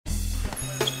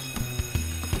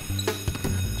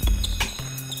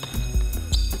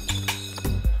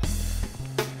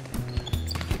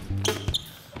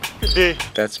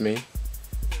That's me.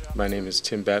 My name is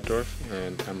Tim Batdorf,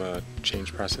 and I'm a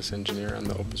change process engineer on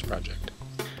the Opus project.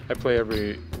 I play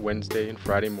every Wednesday and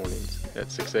Friday mornings at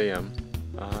 6 a.m.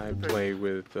 I play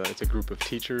with, it's a group of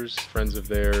teachers, friends of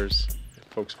theirs,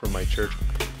 folks from my church,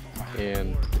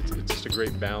 and it's just a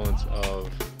great balance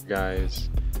of guys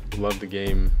who love the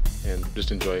game and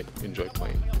just enjoy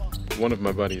playing. One of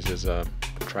my buddies is a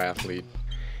triathlete,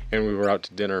 and we were out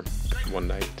to dinner one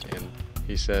night, and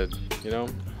he said, you know,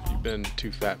 you've been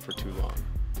too fat for too long.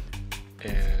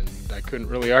 And I couldn't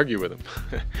really argue with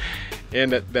him.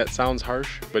 And that sounds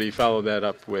harsh, but he followed that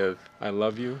up with, I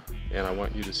love you, and I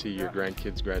want you to see your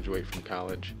grandkids graduate from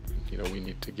college. You know, we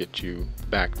need to get you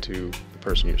back to the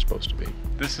person you're supposed to be.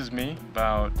 This is me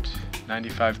about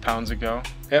 95 pounds ago.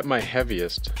 At my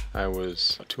heaviest, I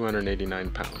was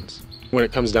 289 pounds. When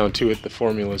it comes down to it, the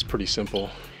formula is pretty simple,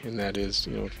 and that is,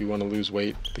 you know, if you want to lose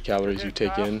weight, the calories you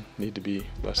take in need to be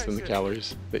less than the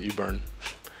calories that you burn.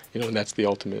 You know, and that's the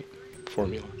ultimate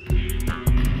formula.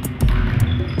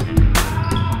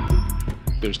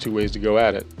 There's two ways to go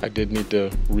at it. I did need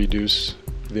to reduce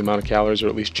the amount of calories, or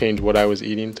at least change what I was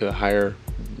eating to higher,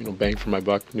 you know, bang for my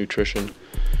buck nutrition.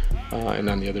 And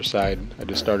on the other side, I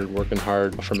just started working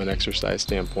hard from an exercise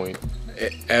standpoint.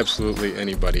 Absolutely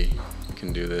anybody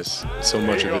can do this. So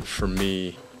much of it for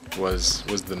me was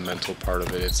the mental part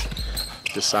of it. It's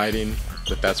deciding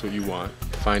that that's what you want,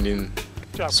 finding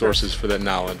sources for that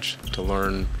knowledge to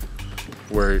learn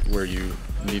where you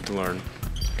need to learn,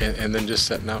 and then just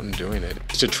setting out and doing it.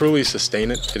 To truly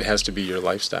sustain it, it has to be your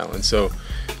lifestyle, and so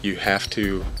you have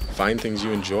to find things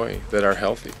you enjoy that are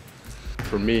healthy.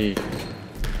 For me,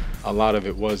 a lot of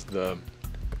it was the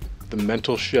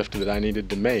mental shift that I needed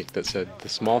to make that said the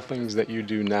small things that you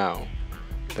do now,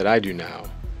 that I do now,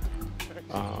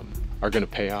 are going to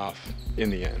pay off in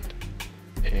the end,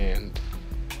 and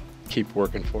keep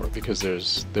working for it, because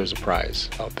there's a prize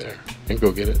out there, and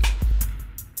go get it.